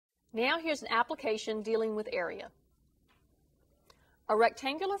Now here's an application dealing with area. A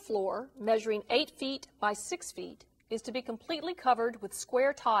rectangular floor measuring 8 feet by 6 feet is to be completely covered with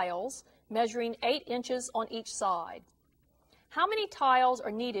square tiles measuring 8 inches on each side. How many tiles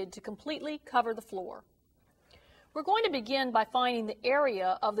are needed to completely cover the floor? We're going to begin by finding the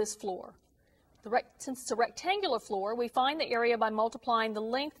area of this floor. Since it's a rectangular floor, we find the area by multiplying the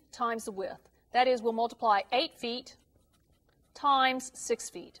length times the width. That is, we'll multiply 8 feet times 6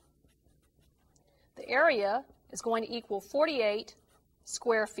 feet. The area is going to equal 48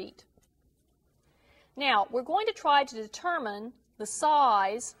 square feet. Now, we're going to try to determine the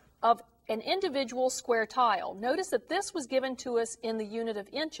size of an individual square tile. Notice that this was given to us in the unit of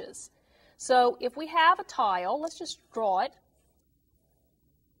inches. So if we have a tile, let's just draw it.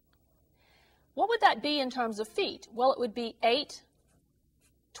 What would that be in terms of feet? Well, it would be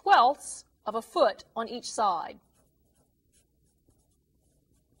 8/12 of a foot on each side.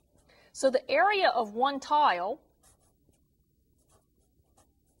 So the area of one tile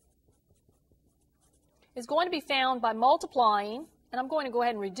is going to be found by multiplying, and I'm going to go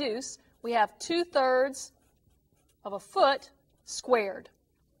ahead and reduce. We have 2/3 of a foot squared,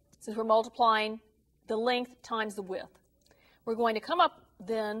 since we're multiplying the length times the width. We're going to come up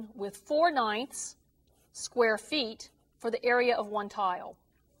then with 4/9 square feet for the area of one tile.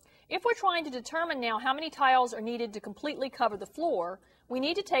 If we're trying to determine now how many tiles are needed to completely cover the floor, we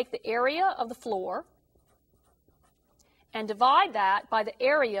need to take the area of the floor and divide that by the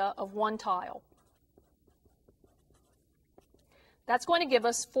area of one tile. That's going to give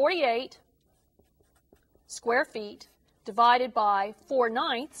us 48 square feet divided by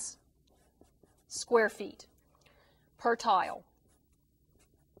 4/9 square feet per tile.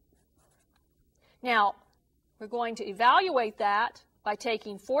 Now, we're going to evaluate that by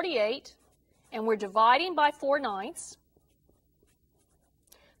taking 48 and we're dividing by 4/9.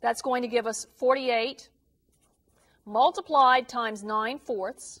 That's going to give us 48 multiplied times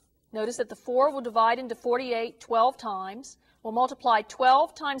 9/4. Notice that the 4 will divide into 48 12 times. We'll multiply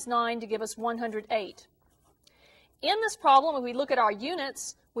 12 times 9 to give us 108. In this problem, when we look at our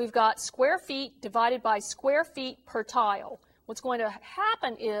units, we've got square feet divided by square feet per tile. What's going to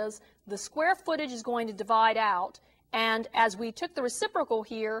happen is the square footage is going to divide out, and as we took the reciprocal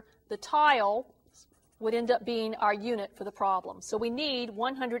here, the tile would end up being our unit for the problem. So we need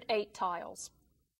 108 tiles.